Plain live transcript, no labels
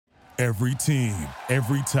Every team,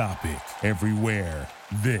 every topic, everywhere.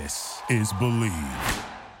 This is Believe.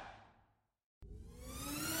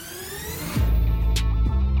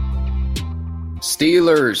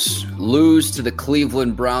 Steelers lose to the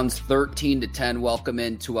Cleveland Browns 13-10. Welcome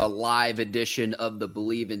into a live edition of the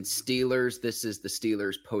Believe in Steelers. This is the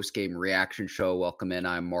Steelers post-game reaction show. Welcome in.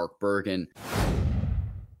 I'm Mark Bergen.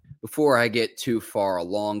 Before I get too far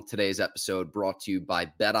along, today's episode brought to you by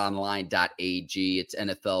betonline.ag. It's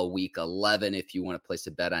NFL Week 11 if you want to place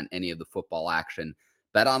a bet on any of the football action.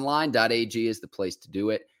 Betonline.ag is the place to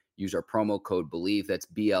do it. Use our promo code BELIEVE, that's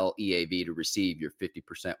BLEAV, to receive your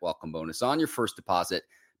 50% welcome bonus on your first deposit.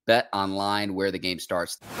 Bet online where the game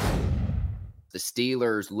starts. The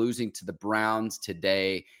Steelers losing to the Browns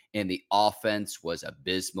today, and the offense was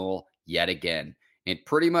abysmal yet again. And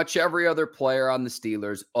pretty much every other player on the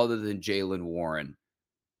Steelers, other than Jaylen Warren,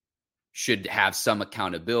 should have some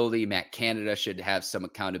accountability. Matt Canada should have some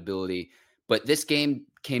accountability. But this game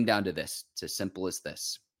came down to this. It's as simple as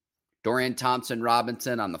this. Dorian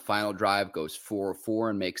Thompson-Robinson on the final drive goes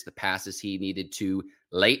 4-4 and makes the passes he needed to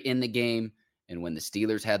late in the game. And when the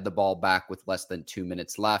Steelers had the ball back with less than 2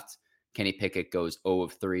 minutes left, Kenny Pickett goes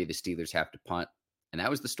 0-3. The Steelers have to punt. And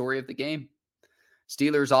that was the story of the game.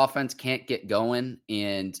 Steelers offense can't get going.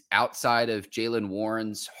 And outside of Jaylen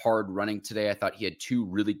Warren's hard running today, I thought he had two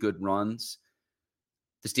really good runs.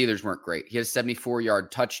 The Steelers weren't great. He had a 74-yard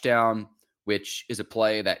touchdown, which is a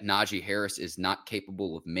play that Najee Harris is not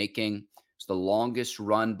capable of making. It's the longest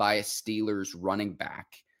run by a Steelers running back,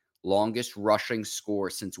 longest rushing score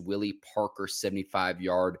since Willie Parker's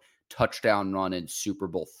 75-yard touchdown run in Super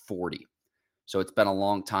Bowl 40. So it's been a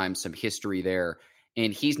long time, some history there.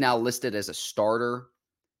 And he's now listed as a starter,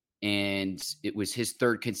 and it was his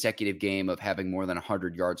third consecutive game of having more than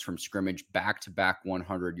 100 yards from scrimmage, back-to-back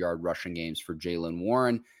 100-yard rushing games for Jaylen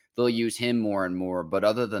Warren. They'll use him more and more, but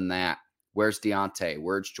other than that, where's Deontay?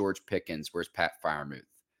 Where's George Pickens? Where's Pat Freiermuth?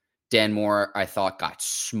 Dan Moore, I thought, got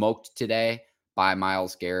smoked today by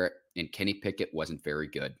Myles Garrett, and Kenny Pickett wasn't very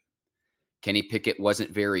good. Kenny Pickett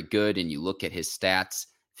wasn't very good, and you look at his stats,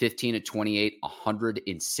 15-28,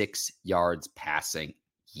 106 yards passing.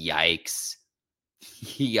 Yikes.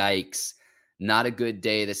 Yikes. Not a good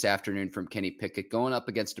day this afternoon from Kenny Pickett. Going up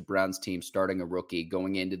against a Browns team, starting a rookie,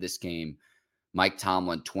 going into this game. Mike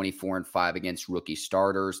Tomlin, 24-5 against rookie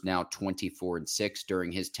starters, now 24-6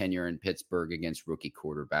 during his tenure in Pittsburgh against rookie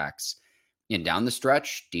quarterbacks. And down the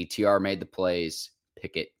stretch, DTR made the plays.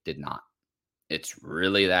 Pickett did not. It's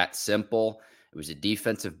really that simple. It was a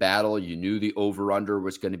defensive battle. You knew the over-under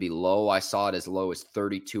was going to be low. I saw it as low as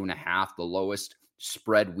 32.5, the lowest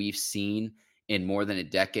spread we've seen in more than a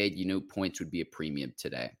decade. You knew points would be a premium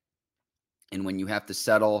today. And when you have to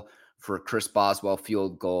settle for a Chris Boswell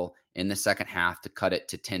field goal in the second half to cut it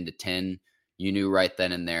to 10-10, you knew right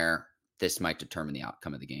then and there this might determine the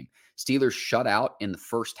outcome of the game. Steelers shut out in the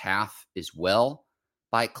first half as well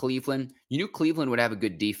by Cleveland. You knew Cleveland would have a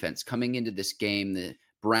good defense. Coming into this game, the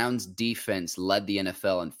Browns defense led the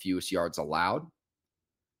NFL in fewest yards allowed,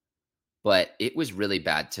 but it was really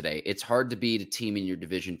bad today. It's hard to beat a team in your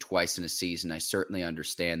division twice in a season. I certainly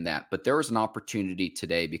understand that, but there was an opportunity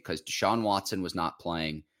today because Deshaun Watson was not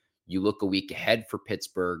playing. You look a week ahead for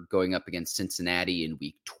Pittsburgh going up against Cincinnati in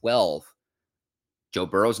week 12. Joe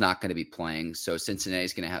Burrow's not going to be playing, so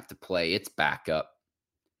Cincinnati's going to have to play its backup.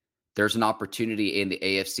 There's an opportunity in the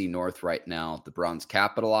AFC North right now. The Browns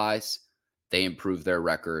capitalize. They improve their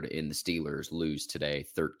record, and the Steelers lose today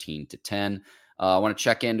 13-10. I want to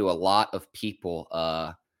check into a lot of people.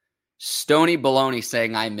 Stony Baloney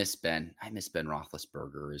saying, I miss Ben. I miss Ben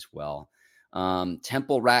Roethlisberger as well.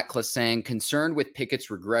 Temple Ratcliffe saying, concerned with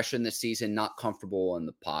Pickett's regression this season, not comfortable in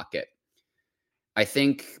the pocket. I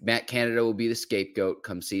think Matt Canada will be the scapegoat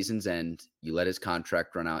come season's end. You let his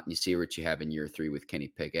contract run out and you see what you have in year 3 with Kenny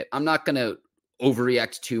Pickett. I'm not going to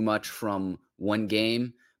overreact too much from one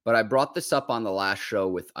game, but I brought this up on the last show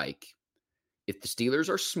with Ike. If the Steelers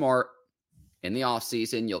are smart in the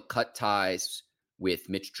offseason, you'll cut ties with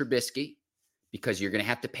Mitch Trubisky because you're going to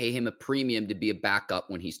have to pay him a premium to be a backup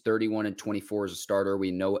when he's 31-24 as a starter. We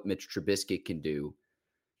know what Mitch Trubisky can do.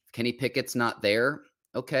 If Kenny Pickett's not there,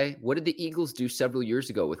 okay, what did the Eagles do several years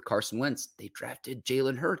ago with Carson Wentz? They drafted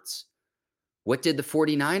Jalen Hurts. What did the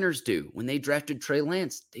 49ers do when they drafted Trey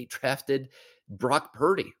Lance? They drafted Brock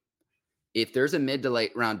Purdy. If there's a mid to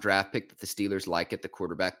late round draft pick that the Steelers like at the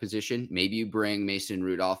quarterback position, maybe you bring Mason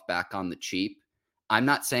Rudolph back on the cheap. I'm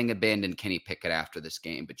not saying abandon Kenny Pickett after this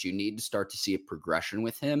game, but you need to start to see a progression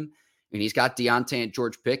with him. And he's got Deontay and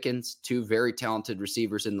George Pickens, two very talented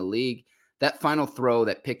receivers in the league. That final throw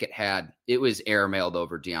that Pickett had, it was airmailed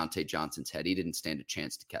over Deontay Johnson's head. He didn't stand a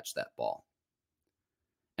chance to catch that ball.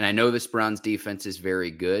 And I know this Browns defense is very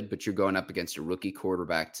good, but you're going up against a rookie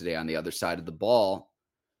quarterback today on the other side of the ball.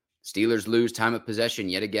 Steelers lose time of possession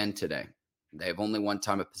yet again today. They have only won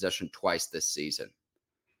time of possession twice this season.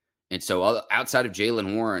 And so outside of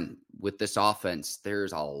Jaylen Warren, with this offense,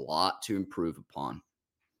 there's a lot to improve upon.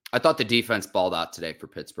 I thought the defense balled out today for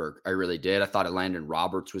Pittsburgh. I really did. I thought Landon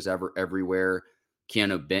Roberts was everywhere.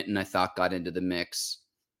 Keanu Benton, I thought, got into the mix.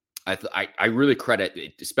 I really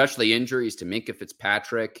credit, especially injuries, to Minkah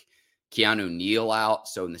Fitzpatrick, Keanu Neal out.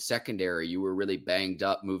 So in the secondary, you were really banged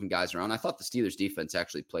up, moving guys around. I thought the Steelers defense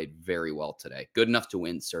actually played very well today. Good enough to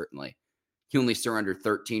win, certainly. He only surrendered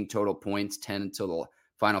 13 total points, 10 until the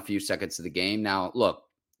final few seconds of the game. Now, look,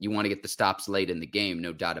 you want to get the stops late in the game,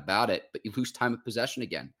 no doubt about it, but you lose time of possession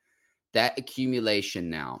again. That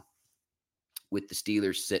accumulation now with the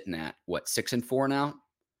Steelers sitting at, 6-4 now?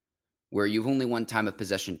 Where you've only won time of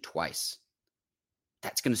possession twice.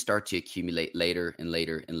 That's going to start to accumulate later and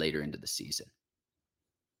later and later into the season.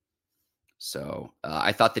 So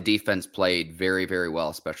I thought the defense played very, very well,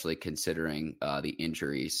 especially considering the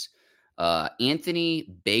injuries.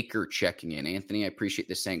 Anthony Baker checking in. Anthony, I appreciate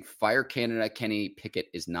this saying, fire Canada. Kenny Pickett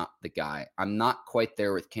is not the guy. I'm not quite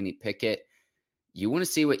there with Kenny Pickett. You want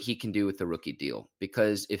to see what he can do with the rookie deal,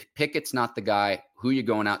 because if Pickett's not the guy, who are you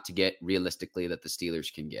going out to get realistically that the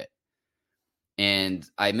Steelers can get? And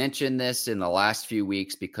I mentioned this in the last few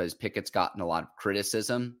weeks because Pickett's gotten a lot of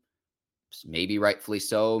criticism, maybe rightfully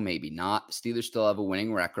so, maybe not. The Steelers still have a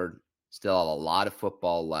winning record, still have a lot of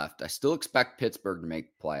football left. I still expect Pittsburgh to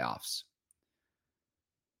make playoffs.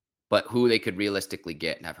 But who they could realistically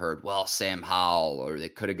get, and I've heard, Sam Howell, or they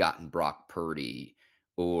could have gotten Brock Purdy,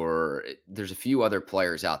 or there's a few other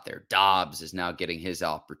players out there. Dobbs is now getting his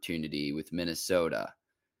opportunity with Minnesota.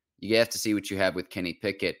 You have to see what you have with Kenny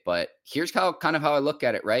Pickett, but here's how I look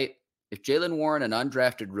at it, right? If Jaylen Warren, an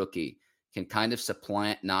undrafted rookie, can kind of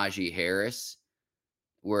supplant Najee Harris,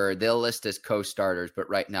 where they'll list as co-starters, but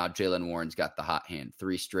right now Jaylen Warren's got the hot hand,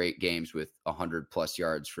 3 straight games with 100+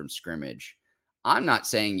 yards from scrimmage. I'm not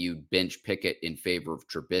saying you bench Pickett in favor of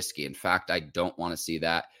Trubisky. In fact, I don't want to see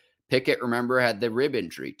that. Pickett, remember, had the rib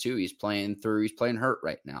injury too. He's playing hurt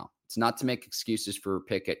right now. It's not to make excuses for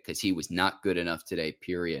Pickett because he was not good enough today,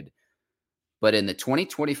 period. But in the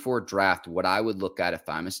 2024 draft, what I would look at if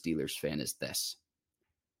I'm a Steelers fan is this.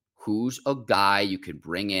 Who's a guy you can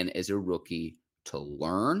bring in as a rookie to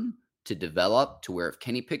learn, to develop, to where if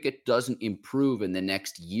Kenny Pickett doesn't improve in the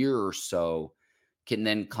next year or so, can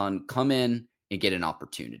then come in and get an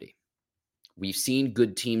opportunity. We've seen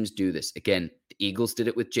good teams do this. Again, the Eagles did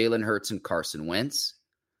it with Jalen Hurts and Carson Wentz.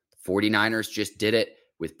 The 49ers just did it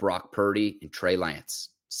with Brock Purdy and Trey Lance.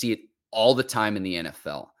 See it all the time in the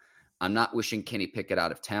NFL. I'm not wishing Kenny Pickett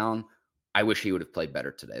out of town. I wish he would have played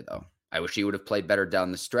better today, though. I wish he would have played better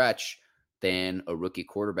down the stretch than a rookie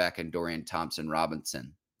quarterback in Dorian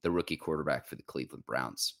Thompson-Robinson, the rookie quarterback for the Cleveland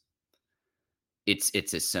Browns.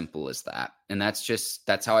 It's as simple as that. And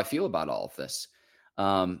that's how I feel about all of this.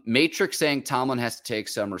 Matrix saying Tomlin has to take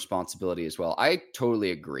some responsibility as well. I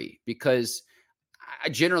totally agree, because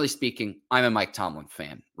generally speaking, I'm a Mike Tomlin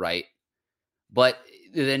fan, right? But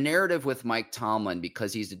the narrative with Mike Tomlin,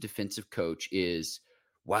 because he's a defensive coach, is,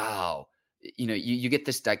 wow, you get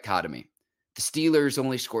this dichotomy. The Steelers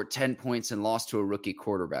only scored 10 points and lost to a rookie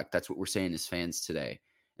quarterback. That's what we're saying as fans today.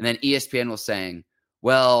 And then ESPN was saying,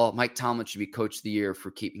 well, Mike Tomlin should be coach of the year for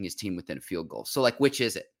keeping his team within a field goal. So, which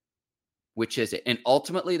is it? Which is it? And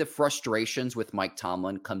ultimately, the frustrations with Mike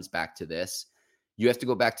Tomlin comes back to this. You have to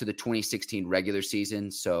go back to the 2016 regular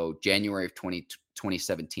season, so January of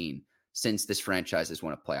 2017, since this franchise has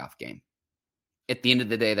won a playoff game. At the end of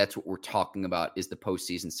the day, that's what we're talking about, is the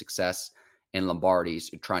postseason success, and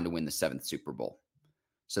Lombardi's trying to win the 7th Super Bowl.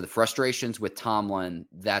 So the frustrations with Tomlin,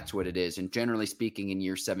 that's what it is. And generally speaking, in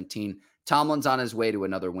year 17, Tomlin's on his way to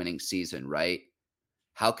another winning season, right?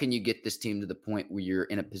 How can you get this team to the point where you're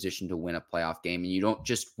in a position to win a playoff game and you don't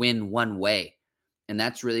just win one way? And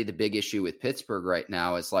that's really the big issue with Pittsburgh right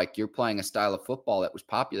now, is you're playing a style of football that was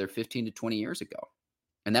popular 15 to 20 years ago.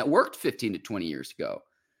 And that worked 15 to 20 years ago.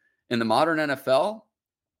 In the modern NFL,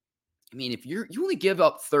 if you only give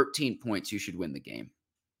up 13 points, you should win the game.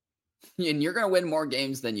 And you're going to win more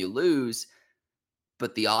games than you lose.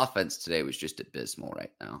 But the offense today was just abysmal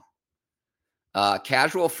right now.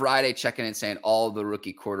 Casual Friday checking in saying all the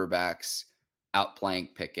rookie quarterbacks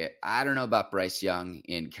outplaying Pickett. I don't know about Bryce Young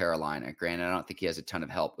in Carolina. Granted, I don't think he has a ton of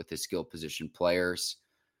help with his skill position players.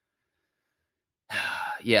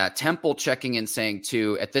 Yeah, Temple checking in saying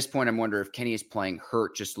too, at this point, I'm wondering if Kenny is playing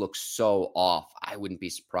hurt, just looks so off. I wouldn't be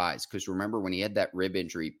surprised, because remember when he had that rib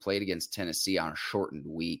injury, he played against Tennessee on a shortened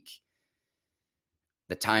week.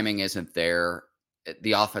 The timing isn't there.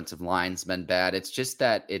 the offensive line's been bad. It's just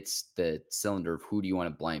that it's the cylinder of who do you want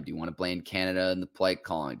to blame? Do you want to blame Canada and the play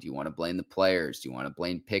calling? Do you want to blame the players? Do you want to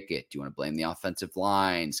blame Pickett? Do you want to blame the offensive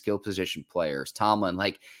line, skill position players, Tomlin?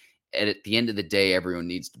 Like, at the end of the day, everyone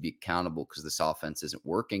needs to be accountable because this offense isn't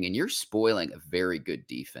working, and you're spoiling a very good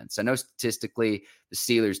defense. I know statistically the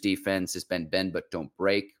Steelers defense has been bend but don't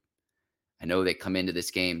break. I know they come into this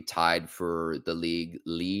game tied for the league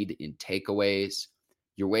lead in takeaways.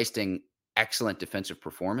 You're wasting excellent defensive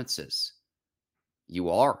performances. You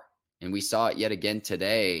are. And we saw it yet again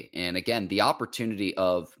today. And again, the opportunity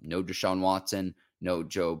of no Deshaun Watson, no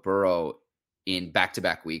Joe Burrow in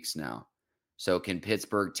back-to-back weeks now. So can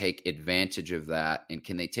Pittsburgh take advantage of that? And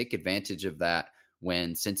can they take advantage of that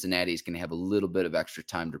when Cincinnati is going to have a little bit of extra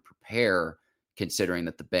time to prepare, considering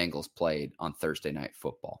that the Bengals played on Thursday Night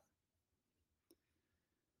Football?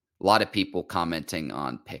 A lot of people commenting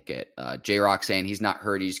on Pickett. J-Rock saying he's not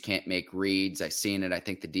hurt. He just can't make reads. I've seen it. I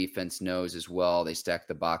think the defense knows as well. They stacked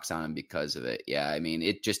the box on him because of it. Yeah, I mean,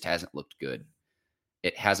 it just hasn't looked good.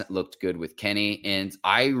 It hasn't looked good with Kenny. And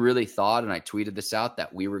I really thought, and I tweeted this out,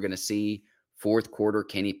 that we were going to see fourth quarter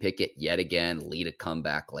Kenny Pickett yet again lead a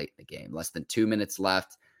comeback late in the game. Less than 2 minutes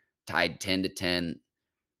left, tied 10-10.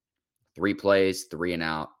 3 plays, 3 and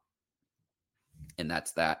out. And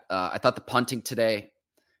that's that. I thought the punting today,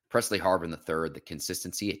 Presley Harvin III, the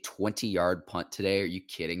consistency, a 20-yard punt today. Are you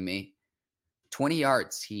kidding me? 20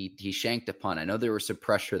 yards. He shanked a punt. I know there was some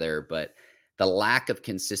pressure there, but the lack of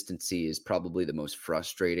consistency is probably the most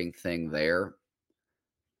frustrating thing there.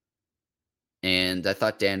 And I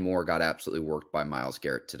thought Dan Moore got absolutely worked by Myles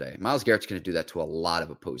Garrett today. Myles Garrett's going to do that to a lot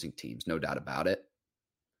of opposing teams, no doubt about it.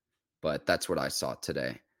 But that's what I saw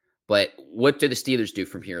today. But what do the Steelers do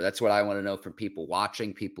from here? That's what I want to know from people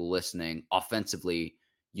watching, people listening. Offensively,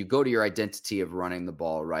 you go to your identity of running the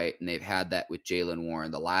ball, right? And they've had that with Jaylen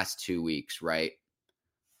Warren the last 2 weeks, right?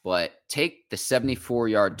 But take the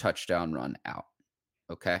 74-yard touchdown run out,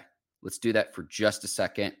 okay? Let's do that for just a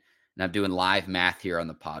second. And I'm doing live math here on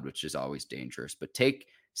the pod, which is always dangerous. But take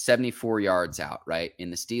 74 yards out, right? In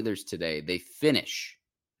the Steelers today, they finish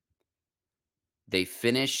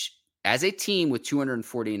as a team with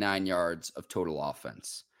 249 yards of total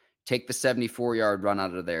offense. Take the 74-yard run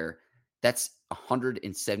out of there. That's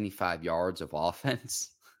 175 yards of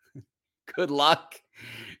offense. Good luck.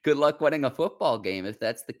 Good luck winning a football game if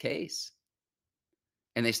that's the case.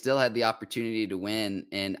 And they still had the opportunity to win.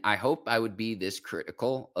 And I hope I would be this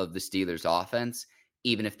critical of the Steelers offense,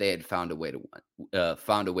 even if they had found a way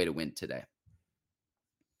to win today.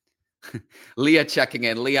 Leah checking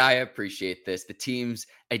in. Leah, I appreciate this. The team's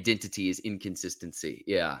identity is inconsistency.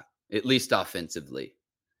 Yeah, at least offensively.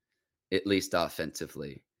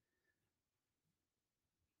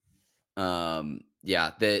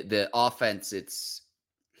 Yeah, the offense, it's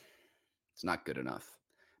not good enough.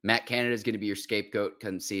 Matt Canada is going to be your scapegoat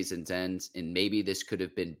come season's ends, and maybe this could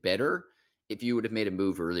have been better if you would have made a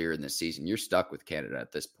move earlier in the season. You're stuck with Canada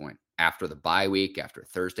at this point. After the bye week, after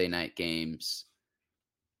Thursday night games,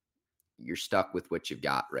 you're stuck with what you've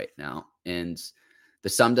got right now. And the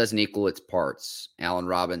sum doesn't equal its parts. Allen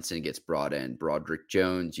Robinson gets brought in. Broderick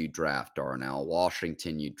Jones, you draft. Darnell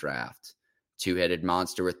Washington, you draft. Two-headed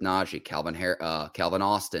monster with Najee. Calvin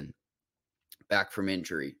Austin, back from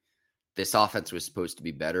injury. This offense was supposed to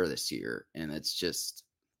be better this year, and it's just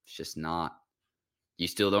not. You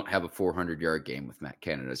still don't have a 400-yard game with Matt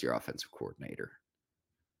Canada as your offensive coordinator.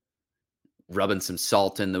 Rubbing some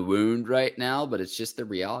salt in the wound right now, but it's just the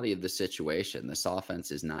reality of the situation. This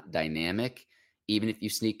offense is not dynamic. Even if you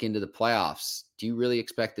sneak into the playoffs, do you really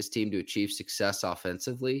expect this team to achieve success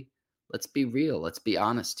offensively? Let's be real. Let's be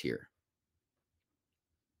honest here.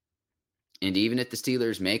 And even if the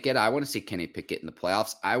Steelers make it, I want to see Kenny Pickett in the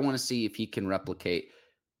playoffs. I want to see if he can replicate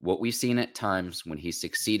what we've seen at times when he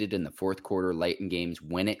succeeded in the fourth quarter, late in games,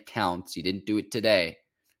 when it counts. He didn't do it today.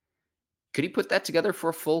 Could he put that together for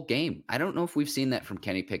a full game? I don't know if we've seen that from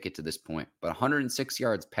Kenny Pickett to this point, but 106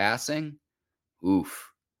 yards passing,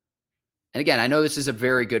 oof. And again, I know this is a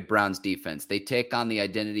very good Browns defense. They take on the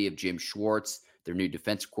identity of Jim Schwartz, their new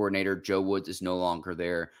defensive coordinator. Joe Woods is no longer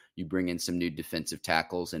there. You bring in some new defensive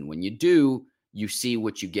tackles, and when you do, you see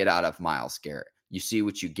what you get out of Myles Garrett. You see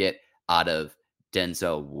what you get out of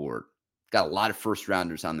Denzel Ward. Got a lot of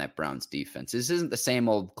first-rounders on that Browns defense. This isn't the same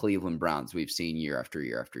old Cleveland Browns we've seen year after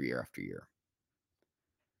year after year after year.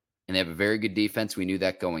 And they have a very good defense. We knew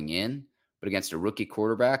that going in. But against a rookie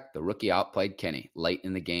quarterback, the rookie outplayed Kenny late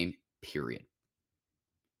in the game, period.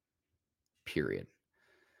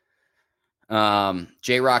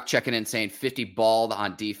 J-Rock checking in saying 50 balled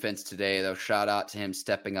on defense today, though. Shout out to him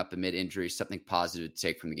stepping up amid injury. Something positive to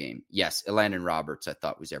take from the game. Yes, Elandon Roberts, I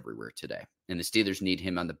thought, was everywhere today. And the Steelers need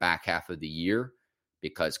him on the back half of the year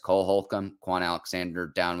because Cole Holcomb, Quan Alexander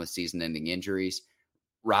down with season-ending injuries.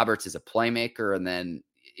 Roberts is a playmaker and then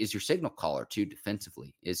is your signal caller too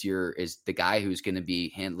defensively. Is the guy who's going to be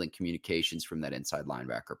handling communications from that inside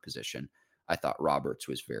linebacker position. I thought Roberts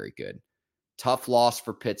was very good. Tough loss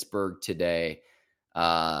for Pittsburgh today.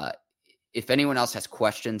 If anyone else has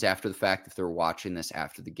questions after the fact, if they're watching this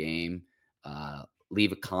after the game,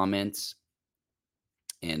 leave a comment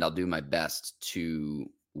and I'll do my best to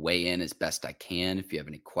weigh in as best I can if you have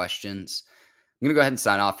any questions. I'm going to go ahead and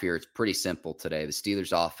sign off here. It's pretty simple today. The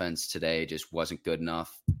Steelers offense today just wasn't good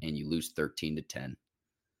enough, and you lose 13-10.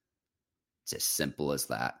 It's as simple as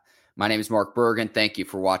that. My name is Mark Bergen. Thank you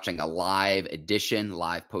for watching a live edition,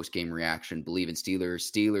 live post-game reaction. Believe in Steelers.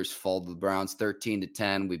 Steelers fall to the Browns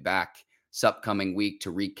 13-10. We'll be back this upcoming week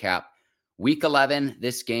to recap Week 11,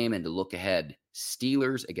 this game, and to look ahead.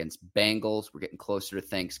 Steelers against Bengals. We're getting closer to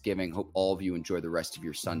Thanksgiving. Hope all of you enjoy the rest of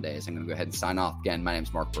your Sundays. I'm going to go ahead and sign off again. My name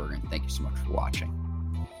is Mark Bergen. Thank you so much for watching.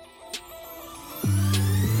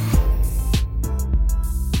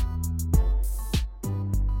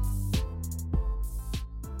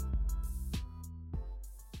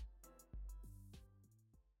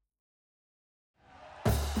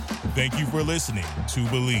 Thank you for listening to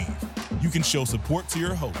Believe. You can show support to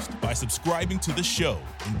your host by subscribing to the show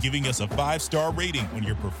and giving us a 5-star rating on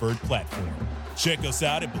your preferred platform. Check us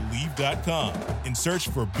out at Believe.com and search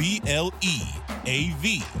for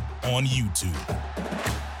BLEAV on YouTube.